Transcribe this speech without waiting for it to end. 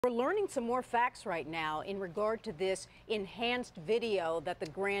We're learning some more facts right now in regard to this enhanced video that the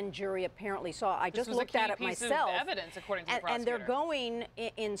grand jury apparently saw. I just looked at it myself. Of evidence, according to the prosecutor. And they're going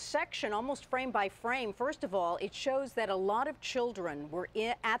in section, almost frame by frame. First of all, it shows that a lot of children were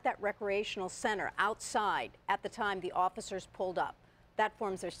at that recreational center outside at the time the officers pulled up. That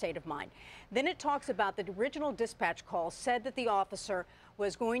forms their state of mind. Then it talks about the original dispatch call said that the officer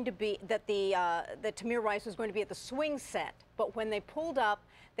was going to be, that Tamir Rice was going to be at the swing set. But when they pulled up,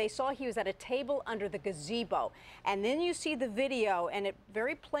 they saw he was at a table under the gazebo. And then you see the video, and it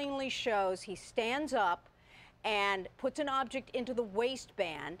very plainly shows he stands up and puts an object into the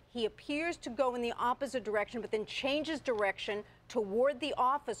waistband. He appears to go in the opposite direction, but then changes direction toward the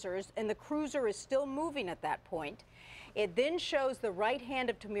officers, and the cruiser is still moving at that point. It then shows the right hand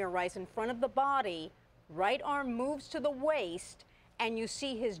of Tamir Rice in front of the body, right arm moves to the waist, and you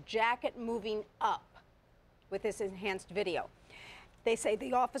see his jacket moving up with this enhanced video. They say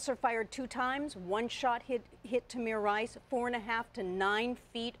the officer fired 2 times. One shot hit Tamir Rice 4.5 to 9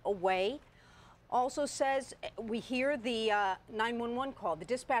 feet away. Also says we hear the 911 call, the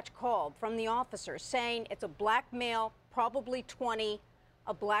dispatch call from the officer saying it's a black male, probably 20,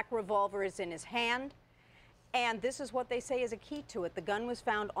 a black revolver is in his hand. And this is what they say is a key to it. The gun was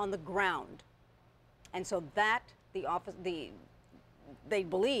found on the ground. And so that they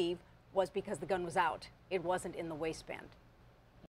believe was because the gun was out. It wasn't in the waistband.